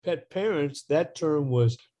pet parents, that term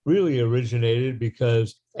was really originated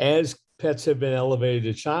because as pets have been elevated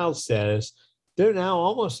to child status, they're now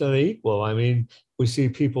almost unequal. I mean, we see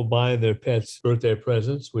people buying their pets birthday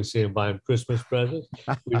presents. We see them buying Christmas presents.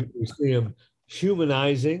 We see them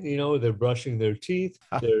humanizing. They're brushing their teeth.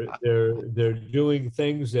 They're doing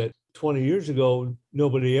things that 20 years ago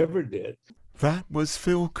nobody ever did. That was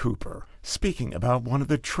Phil Cooper speaking about one of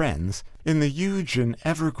the trends in the huge and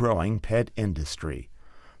ever-growing pet industry.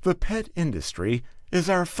 The pet industry is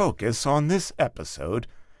our focus on this episode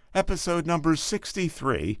number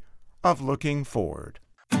 63 of Looking Forward.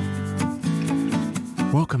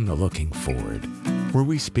 Welcome to Looking Forward, where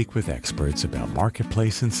we speak with experts about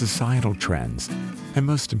marketplace and societal trends, and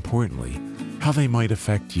most importantly, how they might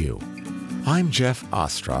affect you. I'm Jeff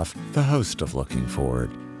Ostroff, the host of Looking Forward.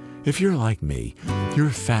 If you're like me, you're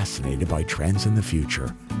fascinated by trends in the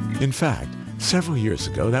future. In fact, several years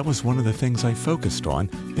ago, that was one of the things I focused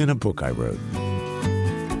on in a book I wrote.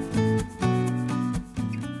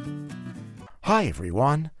 Hi,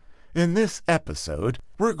 everyone. In this episode,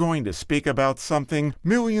 we're going to speak about something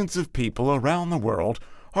millions of people around the world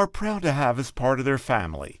are proud to have as part of their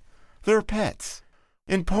family, their pets.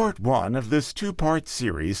 In part one of this two-part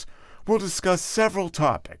series, we'll discuss several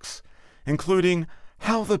topics, including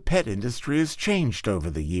how the pet industry has changed over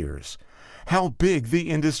the years, how big the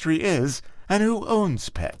industry is, and who owns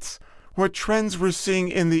pets, what trends we're seeing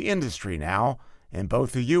in the industry now, in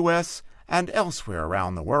both the U.S. and elsewhere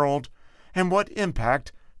around the world, and what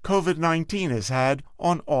impact COVID-19 has had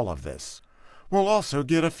on all of this. We'll also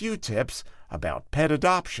get a few tips about pet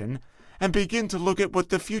adoption and begin to look at what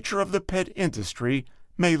the future of the pet industry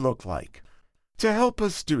may look like. To help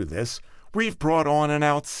us do this, we've brought on an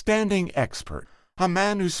outstanding expert, a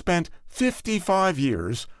man who spent 55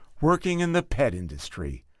 years working in the pet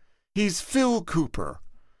industry. He's Phil Cooper.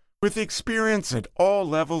 With experience at all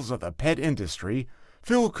levels of the pet industry,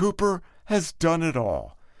 Phil Cooper has done it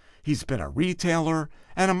all. He's been a retailer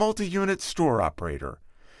and a multi-unit store operator.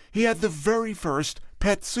 He had the very first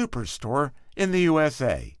pet superstore in the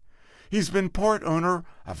USA. He's been part owner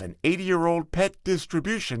of an 80-year-old pet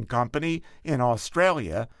distribution company in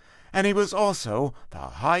Australia, and he was also the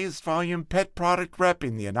highest volume pet product rep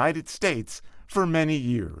in the United States for many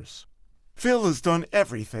years. Phil has done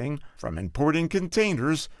everything from importing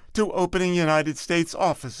containers to opening United States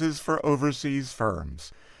offices for overseas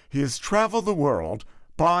firms. He has traveled the world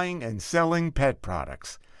buying and selling pet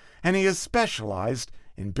products, and he has specialized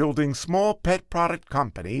in building small pet product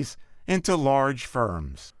companies into large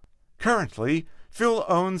firms. Currently, Phil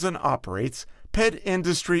owns and operates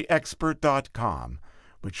PetIndustryExpert.com,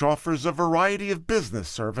 which offers a variety of business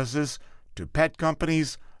services to pet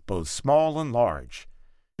companies, both small and large.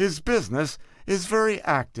 His business is very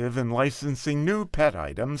active in licensing new pet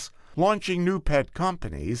items, launching new pet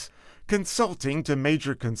companies, consulting to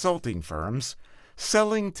major consulting firms,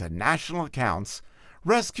 selling to national accounts,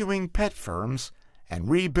 rescuing pet firms, and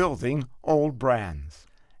rebuilding old brands.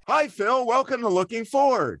 Hi, Phil. Welcome to Looking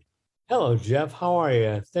Forward. Hello, Jeff. How are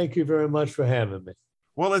you? Thank you very much for having me.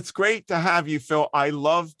 Well, it's great to have you, Phil. I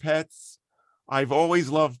love pets. I've always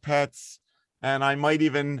loved pets. And I might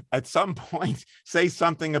even at some point say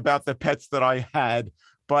something about the pets that I had.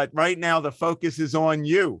 But right now, the focus is on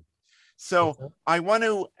you. So I want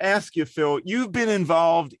to ask you, Phil, you've been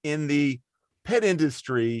involved in the pet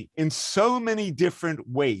industry in so many different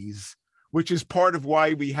ways, which is part of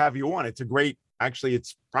why we have you on. It's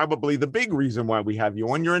probably the big reason why we have you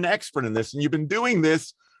on. You're an expert in this, and you've been doing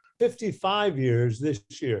this 55 years this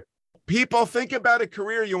year. People think about a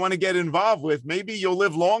career you want to get involved with. Maybe you'll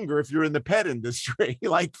live longer if you're in the pet industry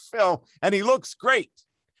like Phil, and he looks great.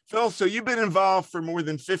 Phil, so you've been involved for more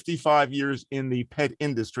than 55 years in the pet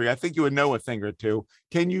industry. I think you would know a thing or two.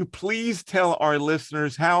 Can you please tell our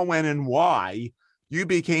listeners how, when, and why you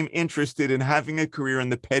became interested in having a career in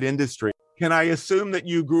the pet industry? Can I assume that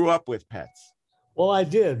you grew up with pets? Well, I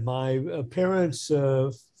did. My parents,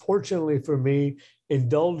 fortunately for me,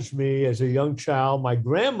 indulged me as a young child. My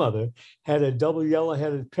grandmother had a double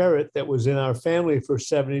yellow-headed parrot that was in our family for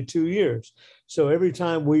 72 years. So every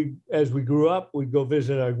time as we grew up, we'd go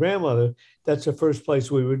visit our grandmother. That's the first place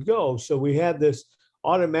we would go. So we had this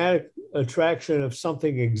automatic attraction of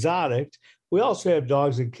something exotic. We also have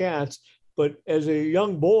dogs and cats. But as a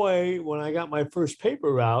young boy, when I got my first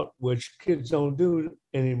paper route, which kids don't do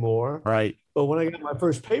anymore, right? But when I got my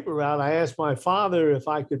first paper route, I asked my father if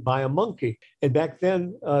I could buy a monkey. And back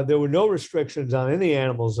then, there were no restrictions on any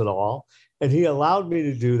animals at all. And he allowed me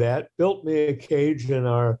to do that, built me a cage in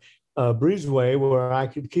our breezeway where I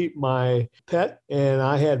could keep my pet. And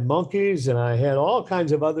I had monkeys and I had all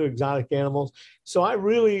kinds of other exotic animals. So I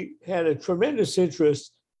really had a tremendous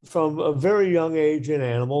interest from a very young age in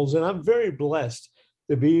animals. And I'm very blessed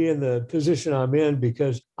to be in the position I'm in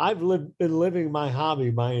because been living my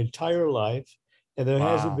hobby my entire life. And there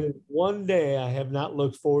hasn't Wow. been one day I have not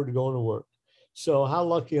looked forward to going to work. So how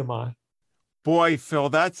lucky am I? Boy, Phil,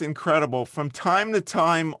 that's incredible. From time to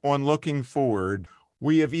time on Looking Forward,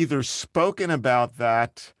 we have either spoken about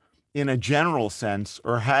that in a general sense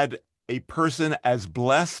or had a person as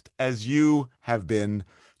blessed as you have been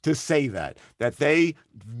to say that they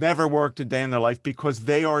never worked a day in their life because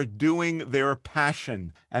they are doing their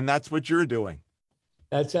passion. And that's what you're doing.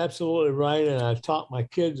 That's absolutely right. And I've taught my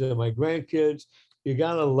kids and my grandkids, you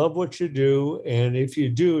got to love what you do. And if you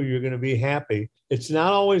do, you're going to be happy. It's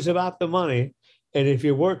not always about the money. And if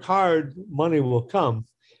you work hard, money will come.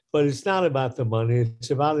 But it's not about the money.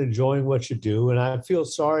 It's about enjoying what you do. And I feel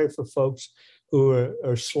sorry for folks who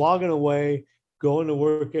are slogging away, going to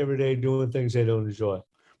work every day, doing things they don't enjoy.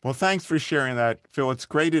 Well, thanks for sharing that, Phil. It's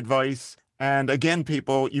great advice. And again,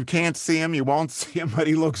 people, you can't see him, you won't see him, but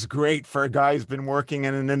he looks great for a guy who's been working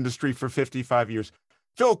in an industry for 55 years.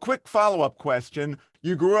 Phil, quick follow-up question.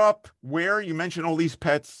 You grew up where? You mentioned all these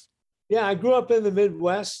pets. Yeah, I grew up in the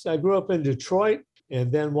Midwest. I grew up in Detroit.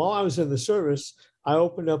 And then while I was in the service, I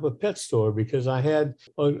opened up a pet store because I had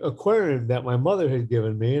an aquarium that my mother had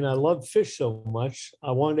given me, and I loved fish so much,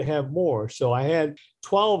 I wanted to have more. So I had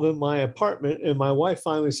 12 in my apartment, and my wife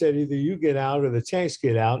finally said, either you get out or the tanks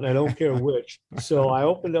get out, and I don't care which. So I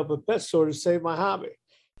opened up a pet store to save my hobby.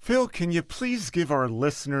 Phil, can you please give our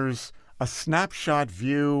listeners a snapshot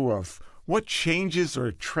view of what changes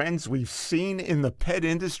or trends we've seen in the pet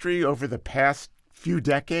industry over the past few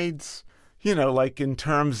decades? You know, like in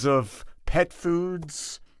terms of pet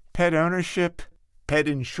foods, pet ownership, pet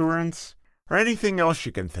insurance, or anything else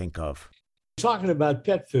you can think of. Talking about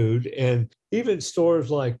pet food, and even stores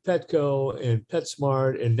like Petco and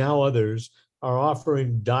PetSmart and now others are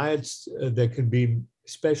offering diets that can be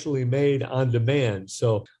specially made on demand.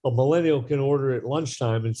 So a millennial can order at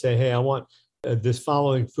lunchtime and say, hey, I want this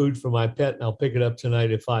following food for my pet, and I'll pick it up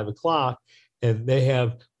tonight at 5 o'clock. And they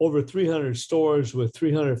have over 300 stores with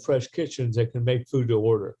 300 fresh kitchens that can make food to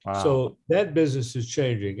order. Wow. So that business is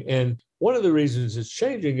changing. And one of the reasons it's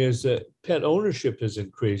changing is that pet ownership is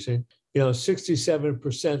increasing.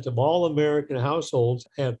 67% of all American households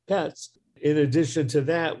have pets. In addition to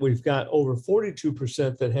that, we've got over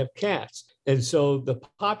 42% that have cats. And so the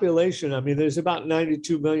population, I mean, there's about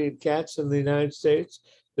 92 million cats in the United States.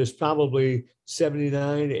 There's probably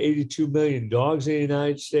 79, 82 million dogs in the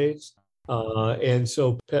United States. And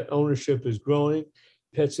so pet ownership is growing.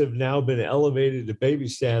 Pets have now been elevated to baby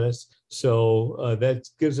status. So that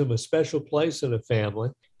gives them a special place in a family.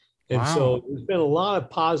 And so there's been a lot of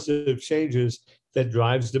positive changes that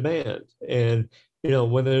drives demand. And,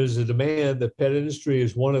 when there's a demand, the pet industry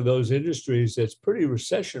is one of those industries that's pretty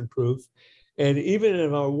recession proof. And even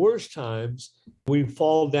in our worst times, we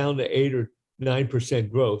fall down to 8 or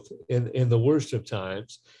 9% growth in the worst of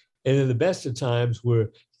times. And in the best of times, we're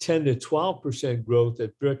 10 to 12% growth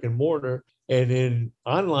at brick and mortar. And in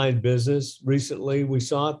online business, recently, we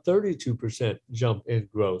saw a 32% jump in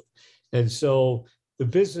growth. And so the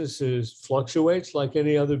businesses fluctuates like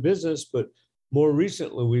any other business, but more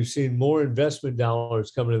recently, we've seen more investment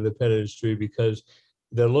dollars coming into the pet industry because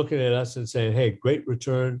they're looking at us and saying, hey, great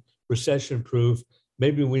return, recession proof.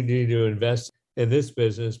 Maybe we need to invest in this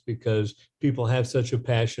business because people have such a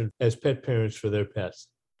passion as pet parents for their pets.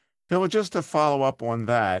 Phil, just to follow up on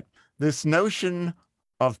that, this notion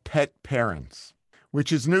of pet parents,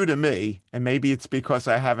 which is new to me, and maybe it's because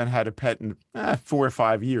I haven't had a pet in 4 or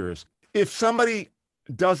 5 years. If somebody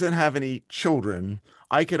doesn't have any children,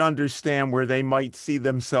 I could understand where they might see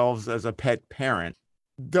themselves as a pet parent.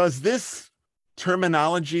 Does this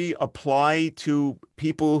terminology apply to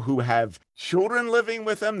people who have children living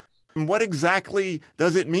with them? What exactly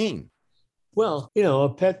does it mean? Well, a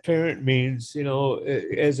pet parent means,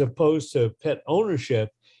 as opposed to pet ownership,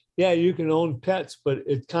 yeah, you can own pets, but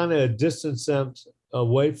it kind of distances them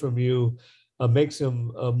away from you, makes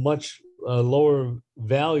them a much lower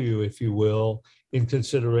value, if you will, in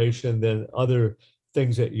consideration than other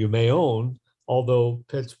things that you may own, although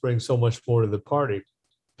pets bring so much more to the party.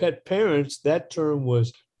 Pet parents, that term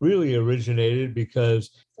was really originated because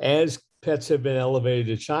as pets have been elevated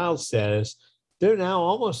to child status, they're now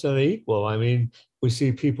almost unequal. I mean, we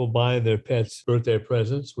see people buying their pets birthday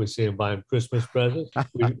presents. We see them buying Christmas presents.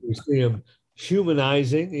 We see them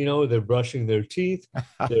humanizing. They're brushing their teeth.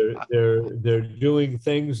 They're doing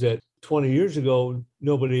things that 20 years ago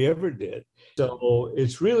nobody ever did. So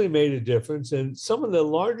it's really made a difference. And some of the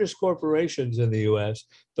largest corporations in the U.S.,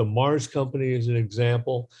 the Mars Company is an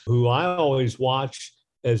example, who I always watch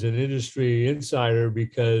as an industry insider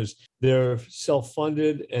because they're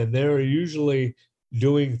self-funded and they're usually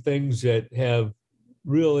doing things that have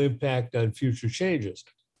real impact on future changes.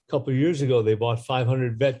 A couple of years ago, they bought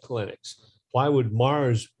 500 vet clinics. Why would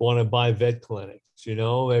Mars want to buy vet clinics?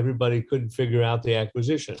 Everybody couldn't figure out the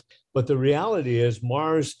acquisition. But the reality is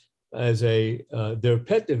Mars as their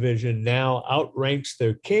pet division now outranks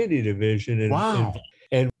their candy division. Wow.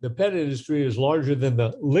 And the pet industry is larger than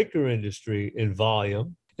the liquor industry in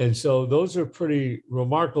volume. And so those are pretty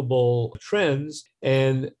remarkable trends.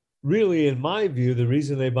 And really, in my view, the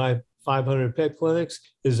reason they buy 500 pet clinics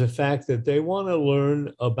is the fact that they want to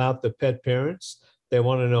learn about the pet parents. They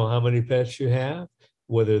want to know how many pets you have,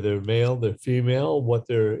 whether they're male, they're female, what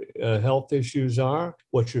their health issues are,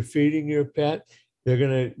 what you're feeding your pet. They're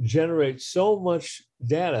going to generate so much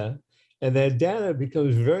data, and that data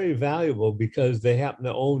becomes very valuable because they happen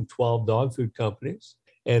to own 12 dog food companies,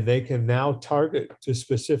 and they can now target to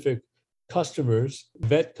specific customers,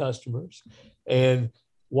 vet customers. And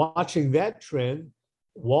watching that trend,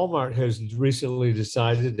 Walmart has recently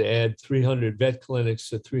decided to add 300 vet clinics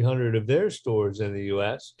to 300 of their stores in the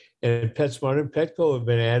US. And PetSmart and Petco have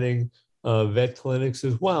been adding vet clinics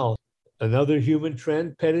as well. Another human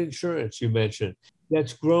trend, pet insurance, you mentioned.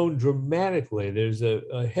 That's grown dramatically. There's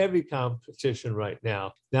a heavy competition right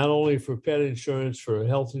now, not only for pet insurance, for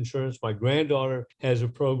health insurance. My granddaughter has a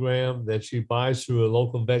program that she buys through a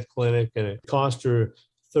local vet clinic, and it costs her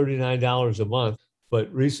 $39 a month.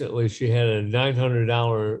 But recently she had a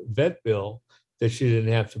 $900 vet bill that she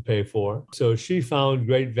didn't have to pay for. So she found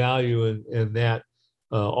great value in that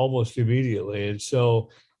almost immediately. And so,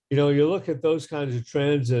 you look at those kinds of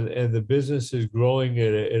trends, and the business is growing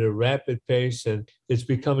at a rapid pace, and it's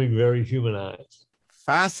becoming very humanized.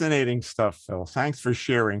 Fascinating stuff, Phil. Thanks for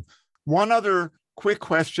sharing. One other quick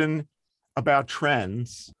question about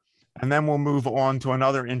trends, and then we'll move on to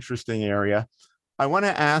another interesting area. I want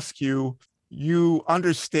to ask you, you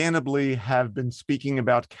understandably have been speaking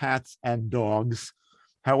about cats and dogs.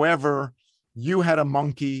 However, you had a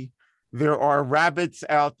monkey. There are rabbits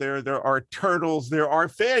out there. There are turtles. There are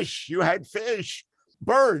fish. You had fish,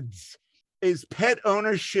 birds. Is pet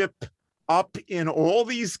ownership up in all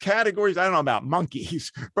these categories? I don't know about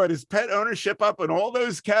monkeys, but is pet ownership up in all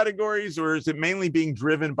those categories, or is it mainly being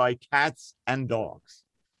driven by cats and dogs?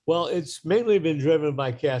 Well, it's mainly been driven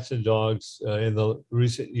by cats and dogs in the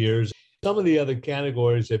recent years. Some of the other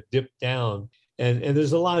categories have dipped down, and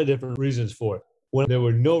there's a lot of different reasons for it. When there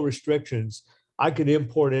were no restrictions, I could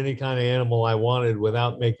import any kind of animal I wanted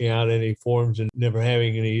without making out any forms and never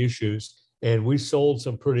having any issues. And we sold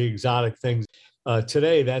some pretty exotic things.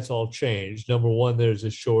 Today, that's all changed. Number one, there's a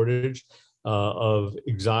shortage of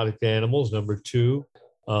exotic animals. Number two,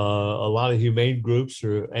 a lot of humane groups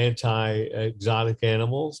are anti-exotic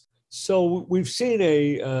animals. So we've seen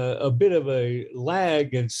a bit of a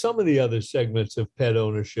lag in some of the other segments of pet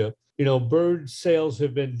ownership. Bird sales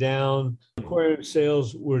have been down. Aquarium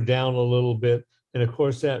sales were down a little bit. And of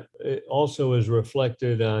course, that also is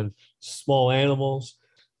reflected on small animals.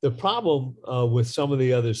 The problem with some of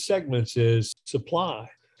the other segments is supply.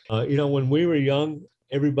 When we were young,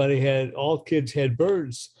 all kids had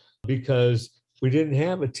birds because we didn't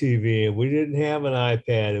have a TV and we didn't have an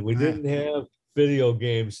iPad and we didn't have video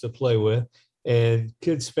games to play with. And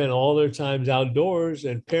kids spent all their times outdoors,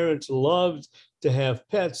 and parents loved to have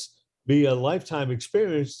pets be a lifetime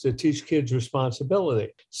experience to teach kids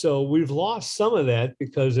responsibility. So we've lost some of that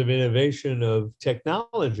because of innovation of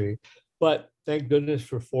technology, but thank goodness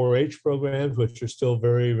for 4-H programs, which are still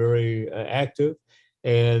very, very active,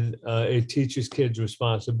 and it teaches kids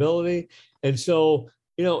responsibility. And so,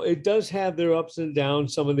 it does have their ups and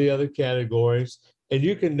downs, some of the other categories, and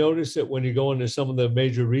you can notice it when you go into some of the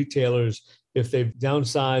major retailers. If they've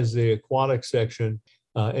downsized the aquatic section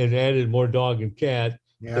and added more dog and cat,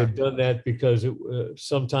 they've done that because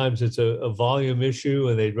sometimes it's a volume issue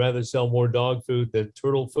and they'd rather sell more dog food than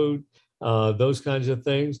turtle food, those kinds of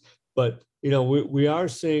things. But, we are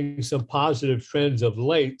seeing some positive trends of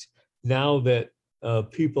late now that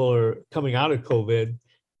people are coming out of COVID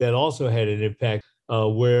that also had an impact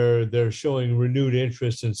where they're showing renewed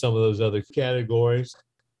interest in some of those other categories.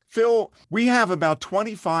 Phil, we have about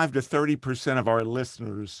 25 to 30% of our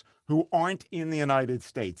listeners who aren't in the United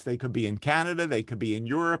States. They could be in Canada, they could be in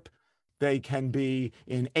Europe, they can be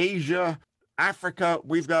in Asia, Africa.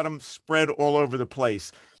 We've got them spread all over the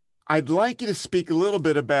place. I'd like you to speak a little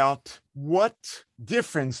bit about what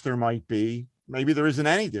difference there might be, maybe there isn't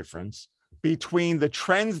any difference, between the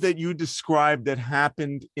trends that you described that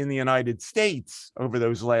happened in the United States over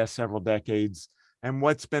those last several decades and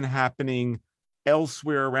what's been happening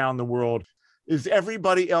elsewhere around the world. Is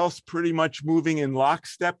everybody else pretty much moving in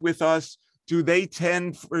lockstep with us? Do they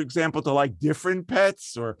tend, for example, to like different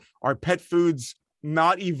pets, or are pet foods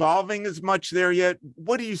not evolving as much there yet?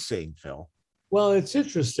 What are you seeing, Phil? Well, it's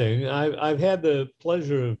interesting. I've had the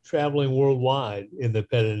pleasure of traveling worldwide in the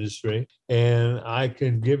pet industry, and I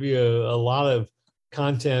can give you a lot of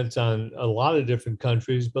content on a lot of different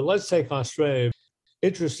countries. But let's take Australia.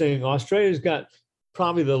 Interesting. Australia's got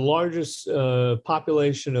probably the largest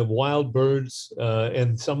population of wild birds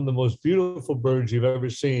and some of the most beautiful birds you've ever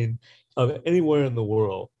seen of anywhere in the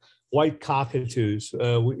world. White cockatoos.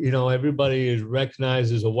 Everybody is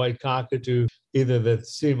recognized as a white cockatoo, either that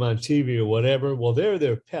see them on TV or whatever. Well,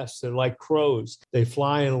 they're pests. They're like crows. They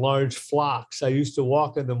fly in large flocks. I used to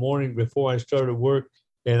walk in the morning before I started work,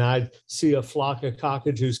 and I'd see a flock of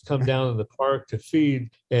cockatoos come down in the park to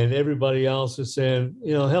feed, and everybody else is saying,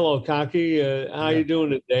 hello, cocky, how you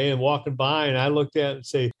doing today? And walking by, and I looked at it and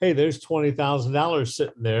say, hey, there's $20,000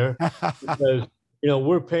 sitting there because,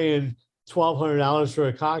 we're paying $1,200 for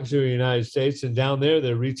a cockatoo in the United States, and down there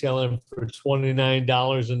they're retailing for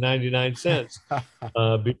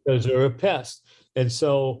 $29.99 because they're a pest. And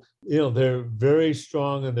so, they're very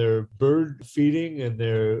strong in their bird feeding and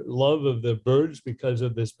their love of the birds because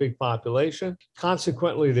of this big population.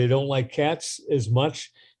 Consequently, they don't like cats as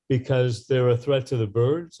much because they're a threat to the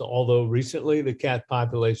birds, although recently the cat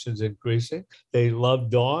population is increasing. They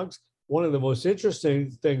love dogs. One of the most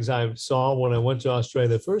interesting things I saw when I went to Australia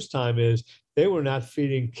the first time is they were not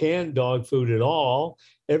feeding canned dog food at all.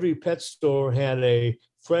 Every pet store had a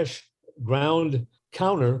fresh ground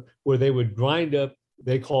counter where they would grind up,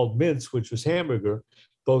 they called mince, which was hamburger,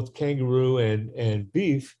 both kangaroo and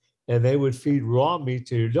beef, and they would feed raw meat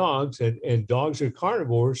to your dogs. And dogs are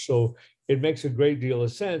carnivores, so it makes a great deal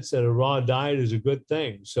of sense that a raw diet is a good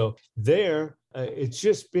thing. So it's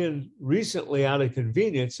just been recently out of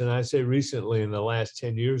convenience, and I say recently in the last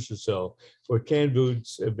 10 years or so, where canned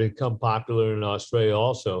foods have become popular in Australia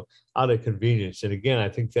also out of convenience. And again, I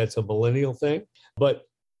think that's a millennial thing. But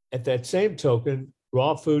at that same token,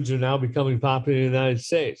 raw foods are now becoming popular in the United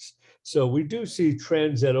States. So we do see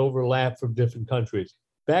trends that overlap from different countries.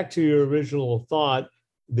 Back to your original thought,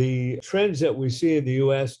 the trends that we see in the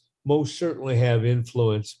US most certainly have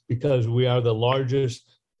influence because we are the largest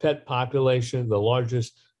pet population, the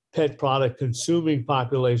largest pet product consuming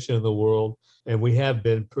population in the world, and we have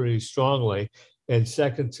been pretty strongly. And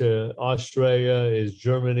second to Australia is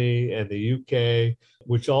Germany and the UK,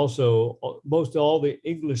 which also most all the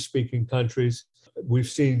English-speaking countries, we've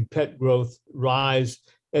seen pet growth rise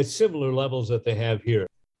at similar levels that they have here.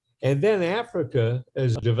 And then Africa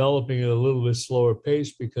is developing at a little bit slower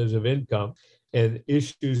pace because of income and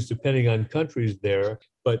issues depending on countries there.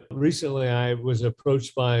 But recently I was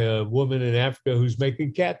approached by a woman in Africa who's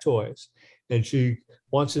making cat toys, and she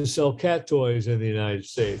wants to sell cat toys in the United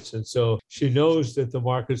States. And so she knows that the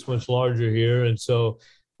market's much larger here. And so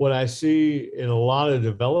what I see in a lot of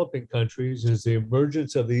developing countries is the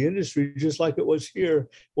emergence of the industry, just like it was here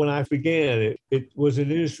when I began. It was an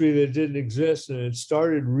industry that didn't exist, and it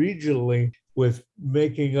started regionally with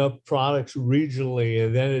making up products regionally,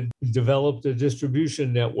 and then it developed a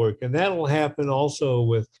distribution network. And that'll happen also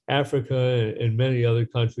with Africa and many other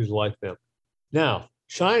countries like them. Now,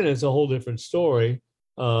 China is a whole different story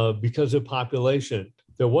because of population.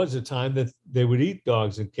 There was a time that they would eat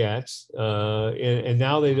dogs and cats, and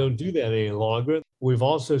now they don't do that any longer. We've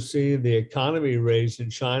also seen the economy raise in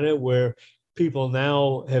China, where people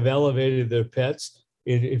now have elevated their pets.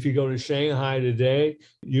 If you go to Shanghai today,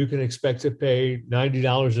 you can expect to pay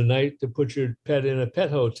 $90 a night to put your pet in a pet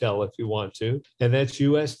hotel if you want to. And that's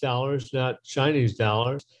US dollars, not Chinese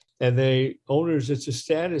dollars. And it's a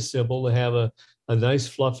status symbol to have a nice,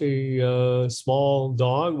 fluffy, small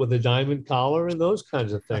dog with a diamond collar and those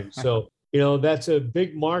kinds of things. So, that's a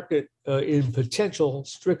big market in potential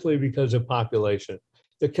strictly because of population.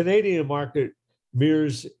 The Canadian market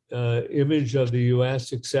mirrors image of the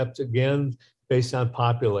US, except again, based on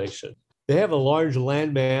population. They have a large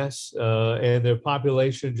land mass and their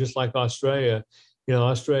population, just like Australia,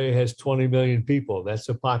 Australia has 20 million people. That's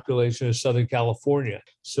the population of Southern California.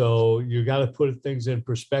 So you got to put things in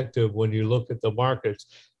perspective when you look at the markets.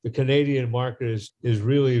 The Canadian market is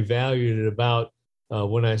really valued at about,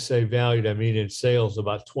 when I say valued, I mean in sales,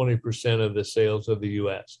 about 20% of the sales of the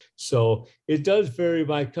US. So it does vary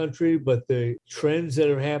by country, but the trends that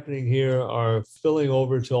are happening here are spilling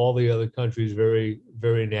over to all the other countries very,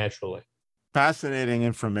 very naturally. Fascinating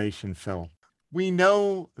information, Phil. We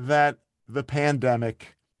know that the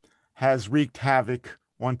pandemic has wreaked havoc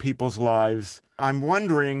on people's lives. I'm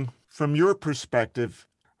wondering, from your perspective,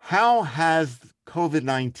 how has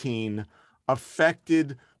COVID-19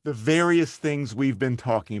 affected the various things we've been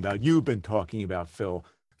talking about, you've been talking about, Phil,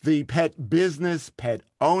 the pet business, pet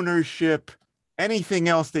ownership, anything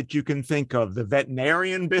else that you can think of, the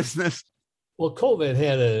veterinarian business? Well, COVID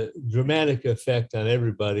had a dramatic effect on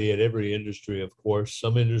everybody at every industry, of course.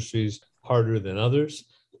 Some industries harder than others.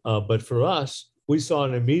 But for us, we saw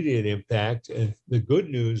an immediate impact. And the good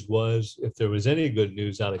news was, if there was any good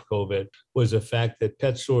news out of COVID, was the fact that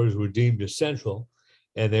pet stores were deemed essential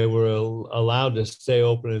and they were allowed to stay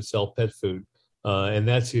open and sell pet food. And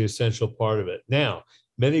that's the essential part of it. Now,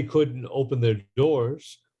 many couldn't open their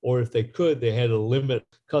doors, or if they could, they had to limit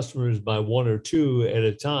customers by one or two at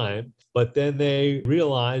a time. But then they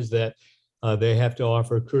realized that they have to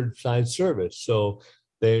offer curbside service. So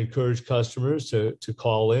they encourage customers to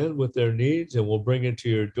call in with their needs, and we'll bring it to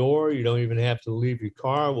your door. You don't even have to leave your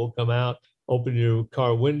car. We'll come out, open your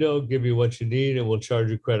car window, give you what you need, and we'll charge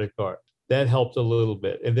your credit card. That helped a little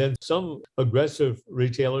bit. And then some aggressive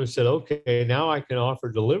retailers said, okay, now I can offer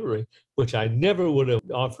delivery, which I never would have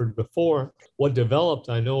offered before. What developed,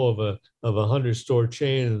 I know of a 100-store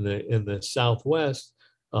chain in the Southwest,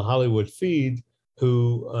 a Hollywood Feed,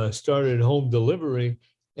 who started home delivery,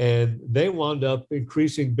 and they wound up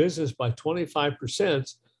increasing business by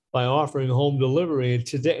 25% by offering home delivery. And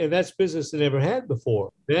today, and that's business they never had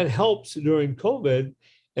before. That helps during COVID.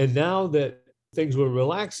 And now that things were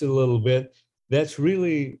relaxed a little bit, that's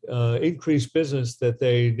really increased business that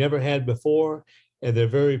they never had before. And they're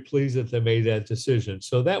very pleased that they made that decision.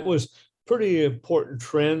 So that was pretty important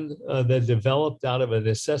trend that developed out of a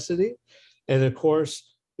necessity. And of course,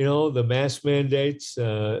 you know, the mask mandates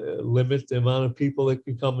limit the amount of people that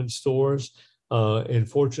can come in stores. And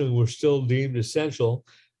fortunately, we're still deemed essential.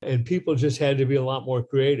 And people just had to be a lot more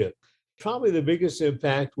creative. Probably the biggest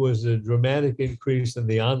impact was the dramatic increase in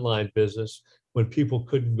the online business when people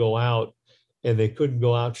couldn't go out and they couldn't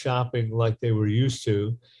go out shopping like they were used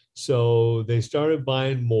to. So they started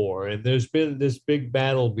buying more. And there's been this big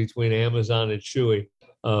battle between Amazon and Chewy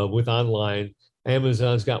with online.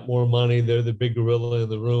 Amazon's got more money. They're the big gorilla in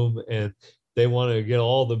the room, and they want to get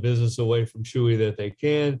all the business away from Chewy that they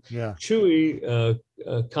can. Yeah. Chewy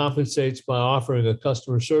compensates by offering a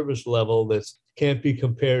customer service level that can't be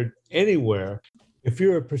compared anywhere. If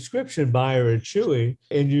you're a prescription buyer at Chewy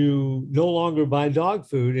and you no longer buy dog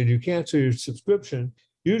food and you cancel your subscription,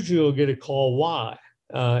 usually you'll get a call why.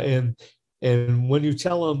 And when you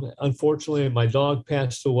tell them, unfortunately, my dog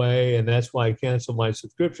passed away and that's why I canceled my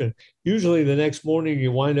subscription, usually the next morning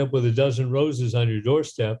you wind up with a dozen roses on your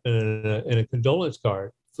doorstep and a condolence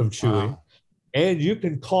card from Chewy. Wow. And you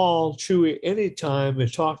can call Chewy anytime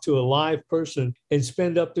and talk to a live person and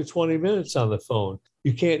spend up to 20 minutes on the phone.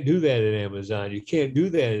 You can't do that at Amazon. You can't do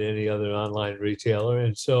that at any other online retailer.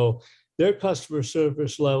 And so their customer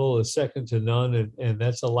service level is second to none, and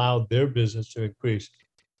that's allowed their business to increase.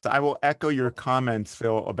 I will echo your comments,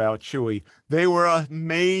 Phil, about Chewy. They were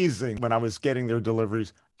amazing when I was getting their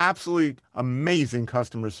deliveries. Absolutely amazing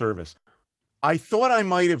customer service. I thought I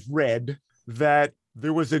might have read that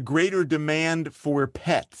there was a greater demand for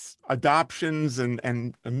pets, adoptions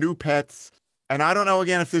and new pets. And I don't know,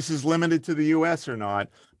 again, if this is limited to the U.S. or not,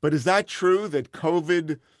 but is that true that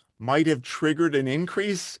COVID might have triggered an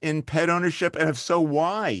increase in pet ownership? And if so,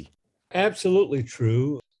 why? Absolutely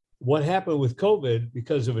true. What happened with COVID,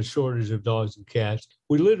 because of a shortage of dogs and cats,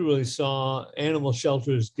 we literally saw animal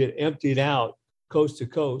shelters get emptied out coast to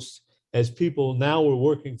coast as people now were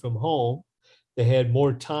working from home. They had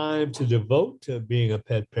more time to devote to being a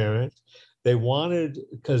pet parent. They wanted,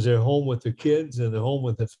 because they're home with their kids and they're home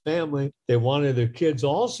with the family, they wanted their kids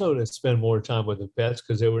also to spend more time with the pets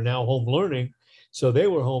because they were now home learning. So they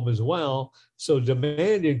were home as well. So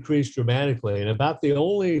demand increased dramatically. And about the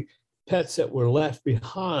only pets that were left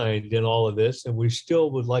behind in all of this, and we still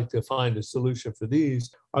would like to find a solution for these,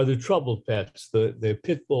 are the troubled pets, the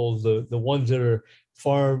pit bulls, the ones that are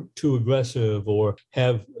far too aggressive or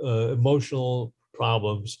have emotional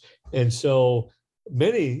problems. And so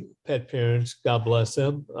many pet parents, God bless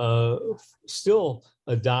them, still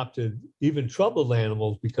adopted even troubled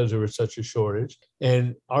animals because there was such a shortage.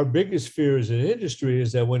 And our biggest fear as an industry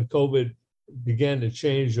is that when COVID began to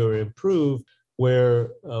change or improve, where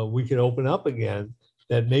we can open up again,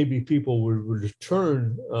 that maybe people would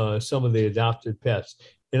return some of the adopted pets.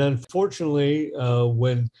 And unfortunately,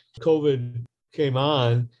 when COVID came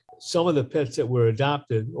on, some of the pets that were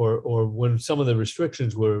adopted, or when some of the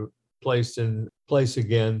restrictions were placed in place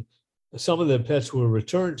again, some of the pets were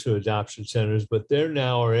returned to adoption centers, but they're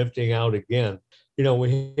now are emptying out again. You know,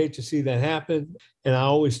 we hate to see that happen. And I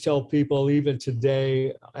always tell people, even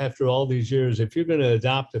today, after all these years, if you're going to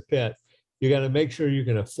adopt a pet, you got to make sure you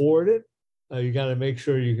can afford it. You got to make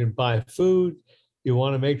sure you can buy food. You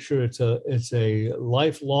want to make sure it's a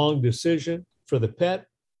lifelong decision for the pet,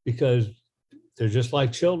 because they're just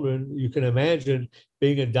like children. You can imagine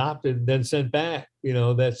being adopted and then sent back.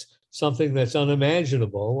 That's something that's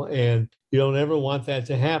unimaginable, and you don't ever want that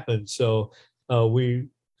to happen. So we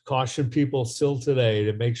caution people still today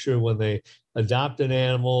to make sure when they adopt an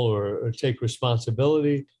animal or take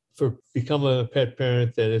responsibility for become a pet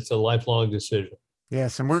parent, that it's a lifelong decision.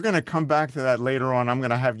 Yes, and we're going to come back to that later on. I'm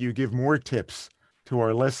going to have you give more tips to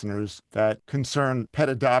our listeners that concern pet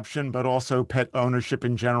adoption, but also pet ownership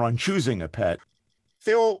in general and choosing a pet.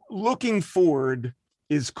 Phil, looking forward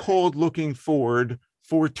is called looking forward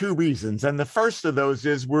for two reasons. And the first of those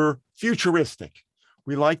is we're futuristic.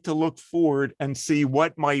 We like to look forward and see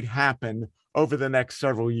what might happen over the next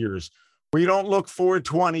several years. We don't look forward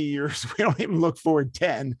 20 years. We don't even look forward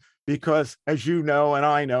 10, because as you know, and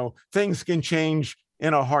I know, things can change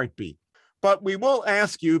in a heartbeat. But we will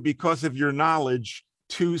ask you, because of your knowledge,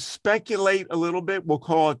 to speculate a little bit. We'll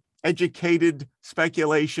call it educated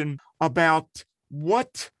speculation about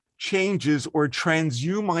what changes or trends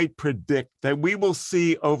you might predict that we will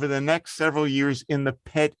see over the next several years in the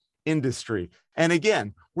pet industry. And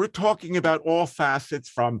again, we're talking about all facets,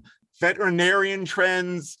 from veterinarian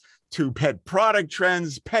trends to pet product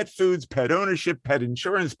trends, pet foods, pet ownership, pet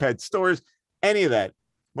insurance, pet stores, any of that.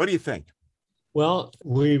 What do you think? Well,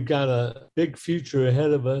 we've got a big future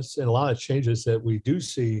ahead of us and a lot of changes that we do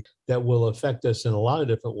see that will affect us in a lot of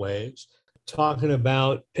different ways. Talking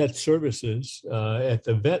about pet services at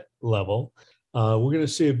the vet level, we're going to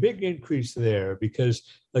see a big increase there because,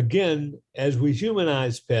 again, as we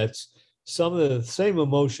humanize pets, some of the same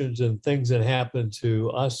emotions and things that happen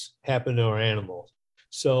to us happen to our animals.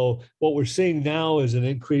 So what we're seeing now is an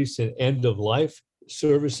increase in end-of-life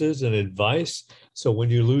services and advice. So when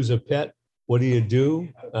you lose a pet, what do you do?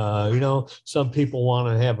 Some people want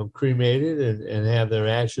to have them cremated and have their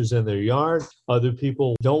ashes in their yard. Other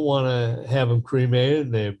people don't want to have them cremated,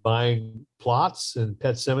 and they're buying plots and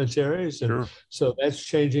pet cemeteries. And so that's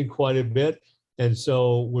changing quite a bit. And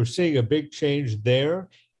so we're seeing a big change there.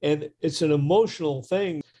 And it's an emotional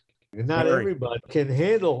thing. Not everybody can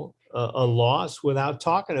handle a loss without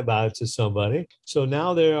talking about it to somebody. So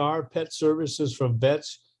now there are pet services from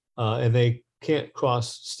vets, and they can't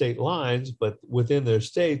cross state lines, but within their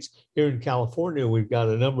states. Here in California, we've got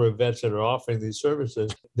a number of vets that are offering these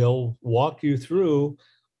services. They'll walk you through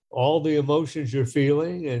all the emotions you're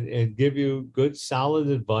feeling and give you good, solid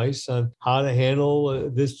advice on how to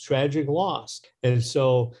handle this tragic loss. And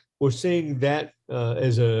so we're seeing that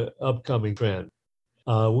as an upcoming trend.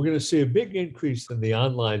 We're going to see a big increase in the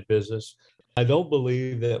online business. I don't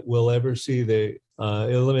believe that we'll ever see the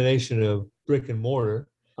elimination of brick and mortar,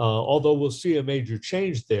 although we'll see a major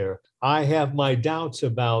change there. I have my doubts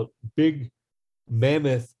about big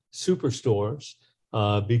mammoth superstores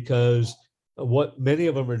because what many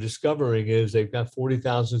of them are discovering is they've got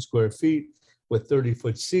 40,000 square feet with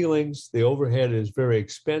 30-foot ceilings. The overhead is very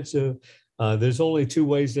expensive. There's only two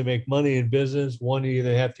ways to make money in business. One, you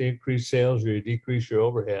either have to increase sales or you decrease your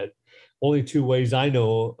overhead. Only two ways I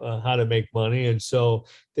know how to make money. And so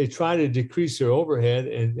they try to decrease their overhead,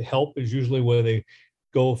 and help is usually where they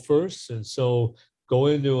go first. And so go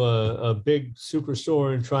into a big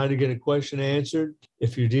superstore and try to get a question answered.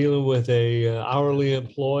 If you're dealing with a hourly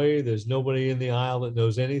employee, there's nobody in the aisle that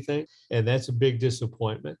knows anything. And that's a big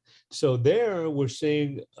disappointment. So there we're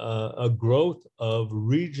seeing a growth of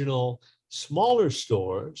regional smaller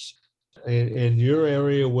stores. In your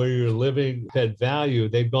area where you're living, Pet Value,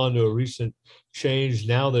 they've gone to a recent change.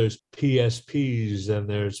 Now there's PSPs and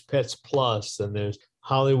there's Pets Plus and there's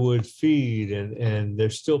Hollywood Feed, and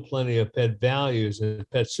there's still plenty of Pet Values and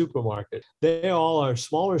Pet Supermarket. They all are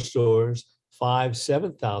smaller stores,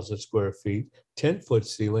 7,000 square feet, 10-foot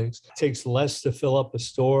ceilings. It takes less to fill up a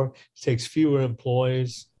store, takes fewer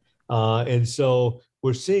employees. And so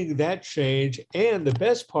we're seeing that change. And the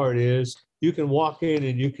best part is you can walk in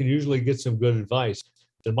and you can usually get some good advice.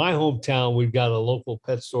 In my hometown, we've got a local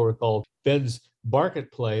pet store called Ben's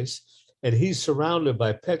Marketplace, and he's surrounded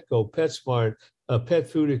by Petco, PetSmart, Pet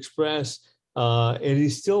Food Express, and he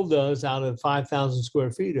still does, out of 5,000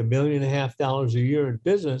 square feet, $1.5 million a year in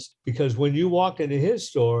business, because when you walk into his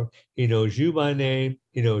store, he knows you by name,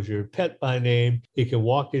 he knows your pet by name, he can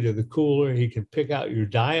walk you to the cooler, he can pick out your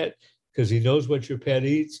diet because he knows what your pet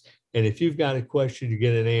eats, and if you've got a question, you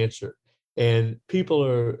get an answer. And people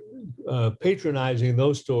are patronizing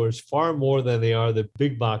those stores far more than they are the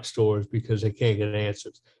big box stores because they can't get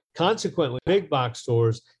answers. Consequently, big box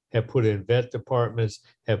stores have put in vet departments,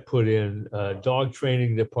 have put in dog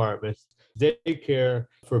training departments, daycare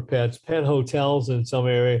for pets, pet hotels in some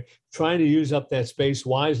area, trying to use up that space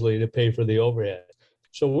wisely to pay for the overhead.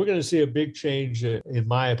 So we're going to see a big change, in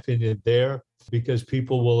my opinion, there, because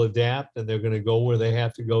people will adapt and they're going to go where they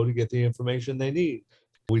have to go to get the information they need.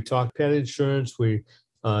 We talk pet insurance. We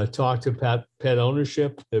talk to pet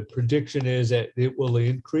ownership. The prediction is that it will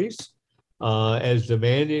increase as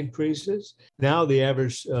demand increases. Now the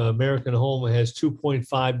average American home has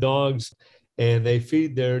 2.5 dogs, and they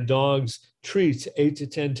feed their dogs treats 8 to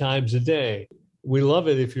 10 times a day. We love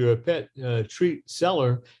it if you're a pet treat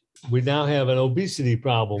seller. We now have an obesity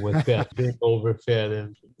problem with pets being overfed.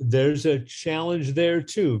 And there's a challenge there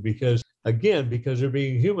too, because they're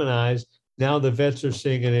being humanized, now the vets are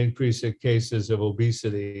seeing an increase in cases of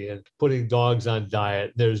obesity and putting dogs on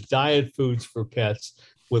diet. There's diet foods for pets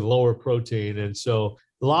with lower protein. And so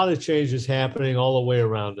a lot of changes happening all the way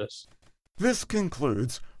around us. This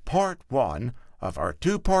concludes part 1 of our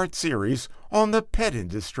 2-part series on the pet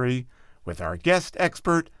industry with our guest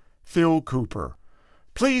expert, Phil Cooper.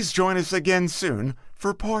 Please join us again soon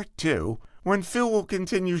for part 2, when Phil will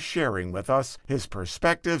continue sharing with us his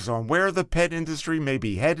perspectives on where the pet industry may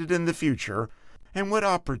be headed in the future and what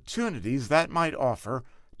opportunities that might offer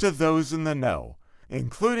to those in the know,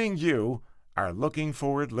 including you, our Looking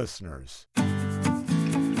Forward listeners.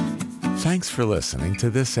 Thanks for listening to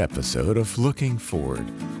this episode of Looking Forward.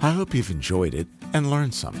 I hope you've enjoyed it and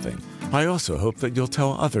learned something. I also hope that you'll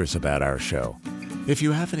tell others about our show. If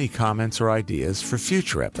you have any comments or ideas for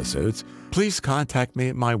future episodes, please contact me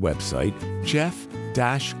at my website,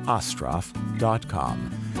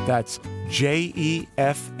 jeff-ostroff.com. That's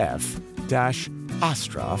jeff-ostroff,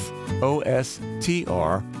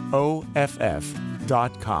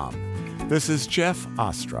 OSTROFF.com. This is Jeff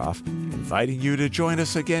Ostroff, inviting you to join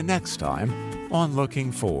us again next time on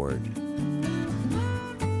Looking Forward.